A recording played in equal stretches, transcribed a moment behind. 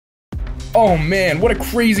Oh man, what a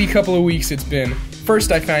crazy couple of weeks it's been.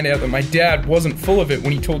 First I find out that my dad wasn't full of it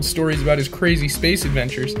when he told stories about his crazy space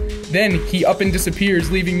adventures. Then he up and disappears,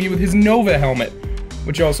 leaving me with his Nova helmet,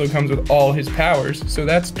 which also comes with all his powers, so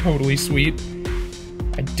that's totally sweet.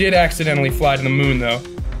 I did accidentally fly to the moon though.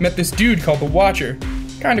 Met this dude called the Watcher.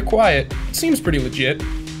 Kinda quiet, seems pretty legit.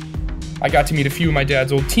 I got to meet a few of my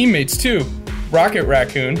dad's old teammates too. Rocket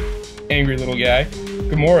Raccoon, angry little guy,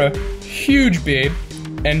 Gamora, huge babe,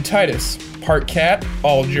 and Titus, part cat,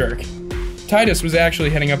 all jerk. Titus was actually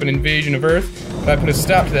heading up an invasion of Earth, but I put a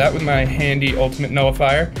stop to that with my handy ultimate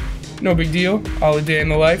nullifier. No big deal, all a day in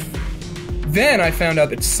the life. Then I found out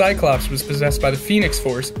that Cyclops was possessed by the Phoenix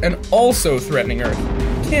Force and also threatening Earth.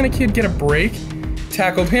 Can't a kid get a break?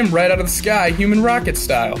 Tackled him right out of the sky, human rocket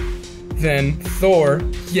style. Then Thor,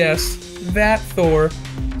 yes, that Thor,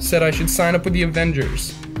 said I should sign up with the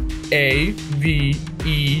Avengers. Avengers.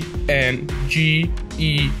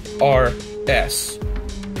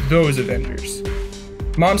 Those Avengers.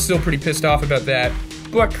 Mom's still pretty pissed off about that,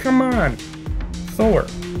 but come on. Thor.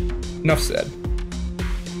 Enough said.